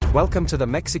Welcome to the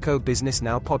Mexico Business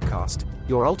Now podcast,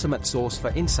 your ultimate source for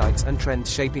insights and trends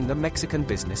shaping the Mexican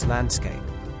business landscape.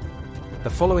 The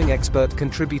following expert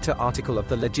contributor article of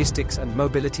the logistics and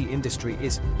mobility industry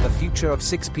is The Future of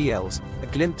 6PLs, A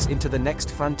Glimpse into the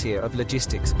Next Frontier of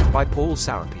Logistics, by Paul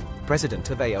Sarrapy, President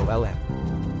of AOLM.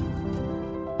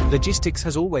 Logistics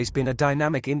has always been a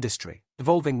dynamic industry,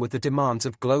 evolving with the demands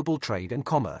of global trade and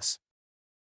commerce.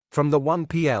 From the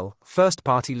 1PL,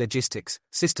 first-party logistics,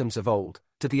 systems of old,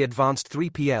 to the advanced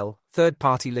 3PL,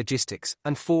 third-party logistics,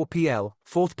 and 4PL,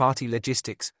 fourth-party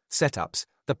logistics, setups,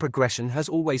 the progression has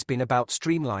always been about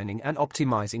streamlining and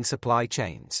optimizing supply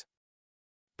chains.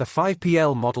 The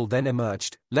 5PL model then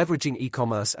emerged, leveraging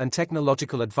e-commerce and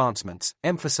technological advancements,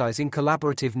 emphasizing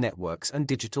collaborative networks and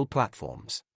digital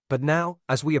platforms. But now,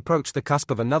 as we approach the cusp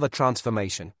of another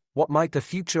transformation, what might the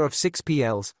future of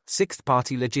 6PLs,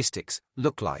 sixth-party logistics,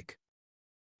 look like?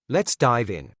 Let's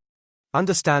dive in.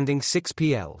 Understanding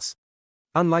 6PLs.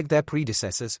 Unlike their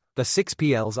predecessors, the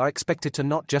 6PLs are expected to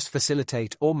not just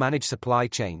facilitate or manage supply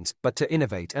chains, but to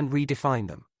innovate and redefine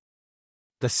them.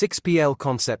 The 6PL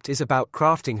concept is about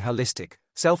crafting holistic,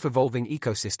 self-evolving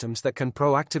ecosystems that can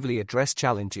proactively address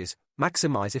challenges,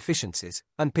 maximize efficiencies,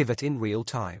 and pivot in real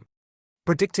time.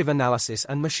 Predictive analysis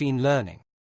and machine learning.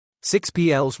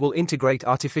 6PLs will integrate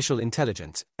artificial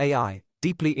intelligence, AI,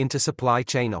 deeply into supply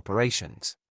chain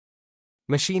operations.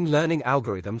 Machine learning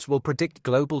algorithms will predict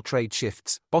global trade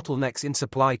shifts, bottlenecks in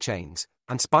supply chains,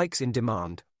 and spikes in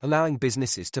demand, allowing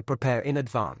businesses to prepare in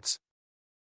advance.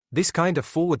 This kind of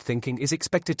forward thinking is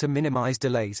expected to minimize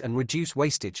delays and reduce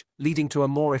wastage, leading to a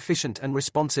more efficient and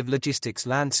responsive logistics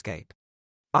landscape.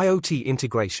 IoT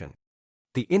integration.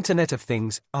 The Internet of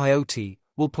Things, IoT,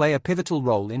 will play a pivotal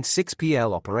role in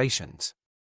 6PL operations.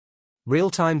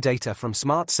 Real-time data from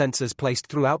smart sensors placed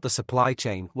throughout the supply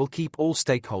chain will keep all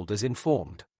stakeholders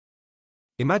informed.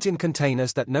 Imagine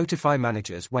containers that notify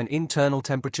managers when internal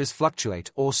temperatures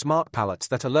fluctuate or smart pallets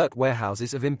that alert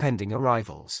warehouses of impending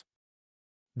arrivals.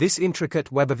 This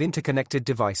intricate web of interconnected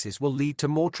devices will lead to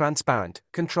more transparent,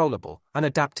 controllable, and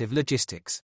adaptive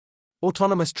logistics.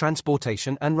 Autonomous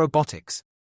transportation and robotics.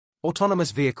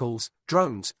 Autonomous vehicles,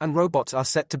 drones, and robots are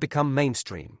set to become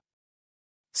mainstream.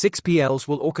 6PLs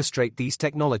will orchestrate these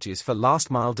technologies for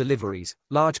last-mile deliveries,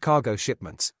 large cargo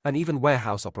shipments, and even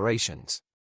warehouse operations.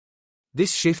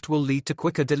 This shift will lead to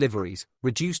quicker deliveries,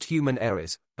 reduced human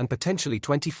errors, and potentially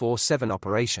 24/7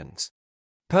 operations.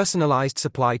 Personalized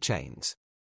supply chains.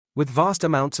 With vast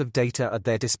amounts of data at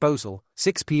their disposal,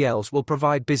 6PLs will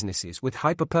provide businesses with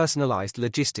hyper-personalized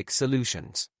logistics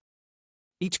solutions.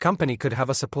 Each company could have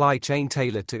a supply chain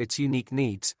tailored to its unique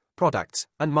needs, products,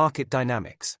 and market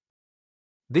dynamics.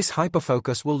 This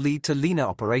hyper-focus will lead to leaner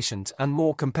operations and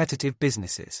more competitive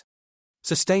businesses.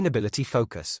 Sustainability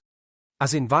focus.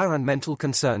 As environmental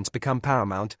concerns become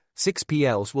paramount,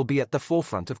 6PLs will be at the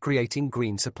forefront of creating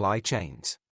green supply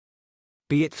chains.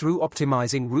 Be it through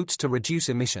optimizing routes to reduce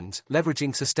emissions,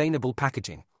 leveraging sustainable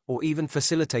packaging, or even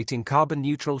facilitating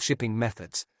carbon-neutral shipping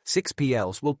methods,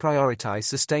 6PLs will prioritize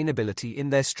sustainability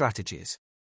in their strategies.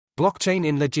 Blockchain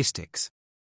in logistics.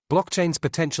 Blockchain's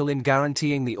potential in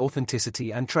guaranteeing the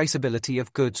authenticity and traceability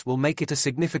of goods will make it a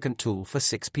significant tool for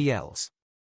 6PLs.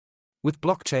 With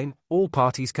blockchain, all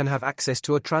parties can have access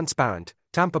to a transparent,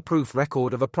 tamper-proof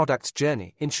record of a product's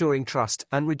journey, ensuring trust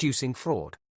and reducing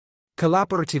fraud.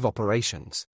 Collaborative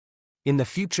operations. In the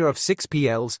future of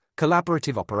 6PLs,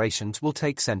 collaborative operations will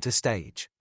take center stage.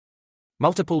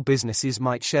 Multiple businesses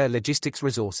might share logistics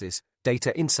resources,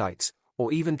 data insights,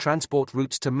 or even transport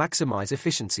routes to maximize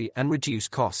efficiency and reduce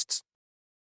costs.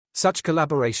 Such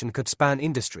collaboration could span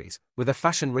industries, with a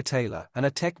fashion retailer and a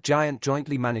tech giant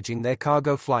jointly managing their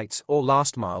cargo flights or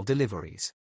last-mile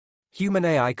deliveries.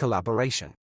 Human-AI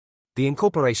collaboration. The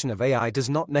incorporation of AI does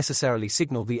not necessarily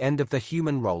signal the end of the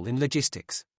human role in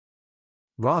logistics.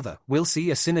 Rather, we'll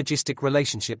see a synergistic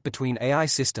relationship between AI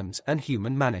systems and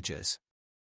human managers.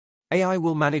 AI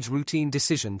will manage routine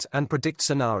decisions and predict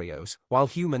scenarios, while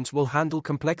humans will handle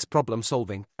complex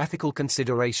problem-solving, ethical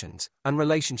considerations, and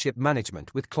relationship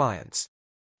management with clients.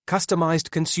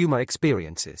 Customized consumer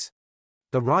experiences.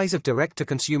 The rise of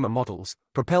direct-to-consumer models,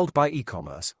 propelled by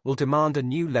e-commerce, will demand a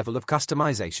new level of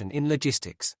customization in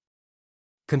logistics.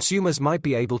 Consumers might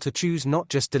be able to choose not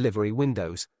just delivery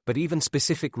windows, but even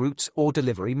specific routes or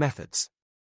delivery methods.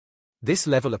 This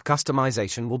level of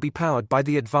customization will be powered by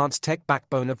the advanced tech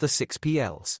backbone of the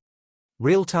 6PLs.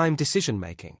 Real-time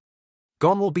decision-making.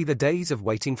 Gone will be the days of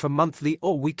waiting for monthly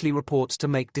or weekly reports to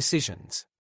make decisions.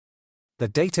 The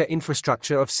data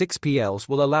infrastructure of 6PLs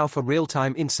will allow for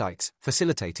real-time insights,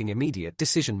 facilitating immediate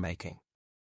decision-making.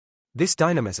 This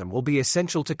dynamism will be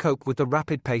essential to cope with the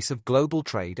rapid pace of global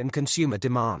trade and consumer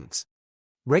demands.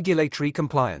 Regulatory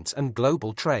compliance and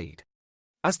global trade.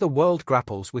 As the world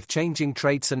grapples with changing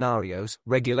trade scenarios,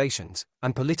 regulations,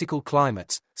 and political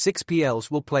climates,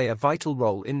 6PLs will play a vital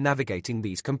role in navigating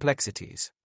these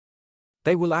complexities.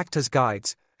 They will act as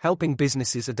guides, helping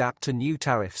businesses adapt to new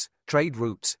tariffs, trade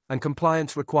routes, and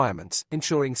compliance requirements,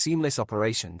 ensuring seamless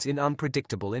operations in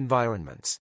unpredictable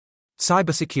environments.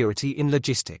 Cybersecurity in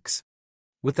logistics.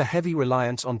 With the heavy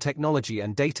reliance on technology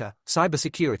and data,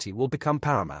 cybersecurity will become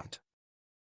paramount.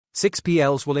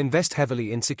 6PLs will invest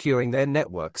heavily in securing their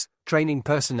networks, training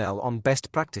personnel on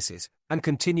best practices, and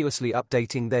continuously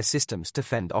updating their systems to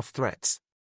fend off threats.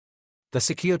 The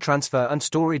secure transfer and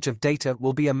storage of data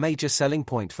will be a major selling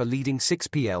point for leading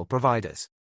 6PL providers.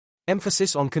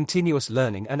 Emphasis on continuous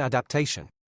learning and adaptation.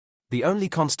 The only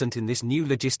constant in this new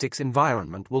logistics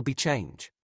environment will be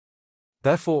change.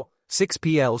 Therefore,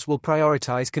 6PLs will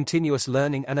prioritize continuous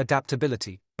learning and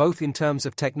adaptability, both in terms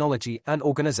of technology and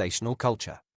organizational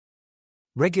culture.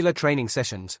 Regular training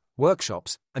sessions,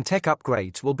 workshops, and tech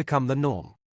upgrades will become the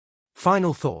norm.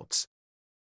 Final thoughts.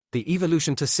 The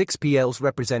evolution to 6PLs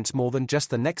represents more than just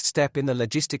the next step in the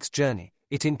logistics journey.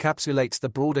 It encapsulates the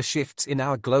broader shifts in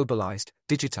our globalized,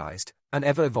 digitized, and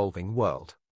ever-evolving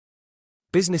world.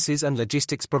 Businesses and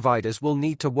logistics providers will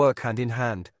need to work hand in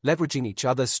hand, leveraging each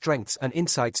other's strengths and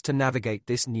insights to navigate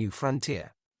this new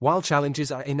frontier. While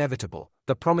challenges are inevitable,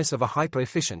 the promise of a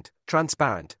hyper-efficient,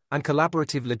 transparent, and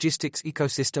collaborative logistics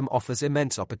ecosystem offers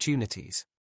immense opportunities.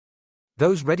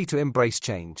 Those ready to embrace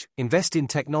change, invest in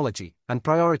technology, and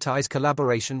prioritize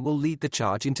collaboration will lead the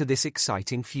charge into this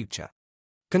exciting future.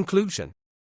 Conclusion.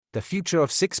 The future of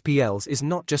 6PLs is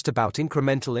not just about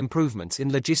incremental improvements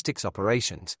in logistics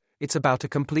operations, it's about a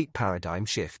complete paradigm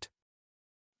shift.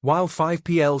 While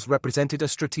 5PLs represented a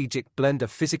strategic blend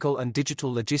of physical and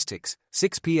digital logistics,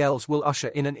 6PLs will usher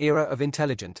in an era of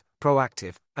intelligent,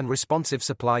 proactive, and responsive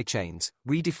supply chains,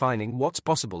 redefining what's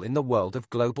possible in the world of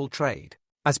global trade.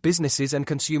 As businesses and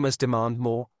consumers demand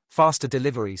more, faster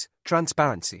deliveries,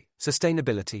 transparency,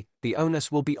 sustainability, the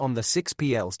onus will be on the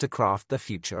 6PLs to craft the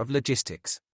future of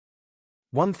logistics.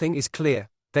 One thing is clear,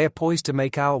 they are poised to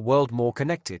make our world more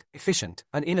connected, efficient,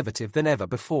 and innovative than ever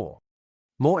before.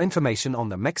 More information on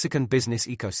the Mexican business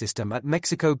ecosystem at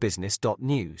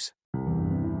mexicobusiness.news.